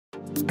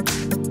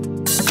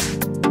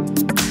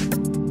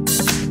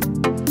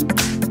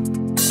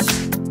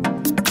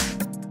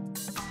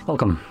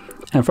Welcome.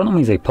 In front of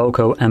me is a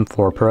POCO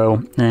M4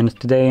 Pro, and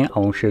today I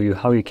will show you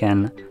how you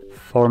can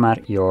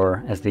format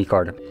your SD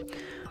card.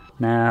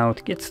 Now,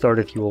 to get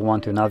started, you will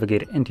want to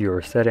navigate into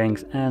your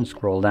settings and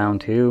scroll down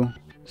to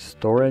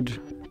storage,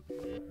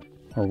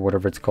 or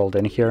whatever it's called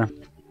in here.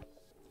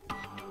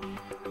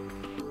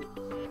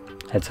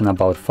 It's an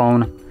about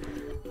phone,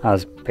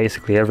 as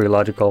basically every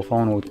logical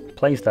phone would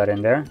place that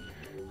in there.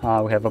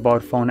 We have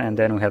about phone, and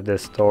then we have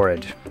this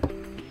storage.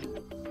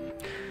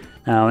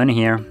 Now in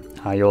here,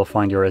 you'll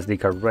find your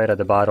SD card right at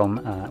the bottom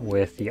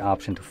with the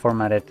option to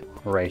format it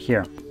right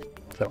here.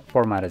 So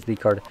format SD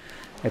card.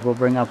 It will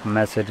bring up a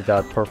message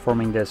that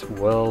performing this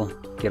will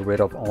get rid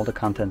of all the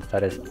content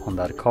that is on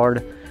that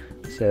card.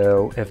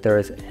 So if there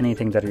is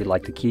anything that you'd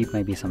like to keep,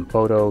 maybe some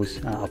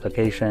photos,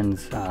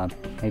 applications,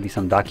 maybe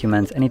some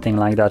documents, anything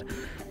like that,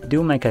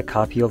 do make a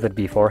copy of it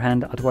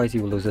beforehand, otherwise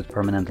you will lose it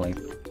permanently.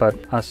 But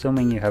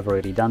assuming you have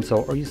already done so,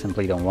 or you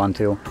simply don't want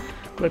to,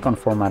 click on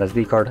Format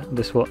SD card.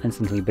 This will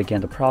instantly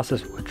begin the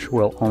process, which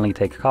will only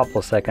take a couple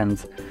of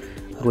seconds,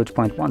 at which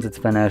point, once it's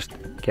finished,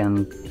 you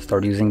can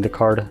start using the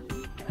card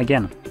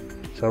again.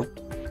 So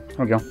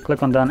there we go,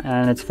 click on done,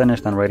 and it's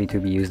finished and ready to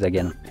be used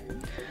again.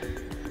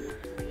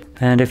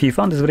 And if you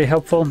found this video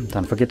helpful,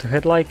 don't forget to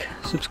hit like,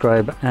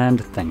 subscribe, and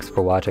thanks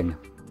for watching.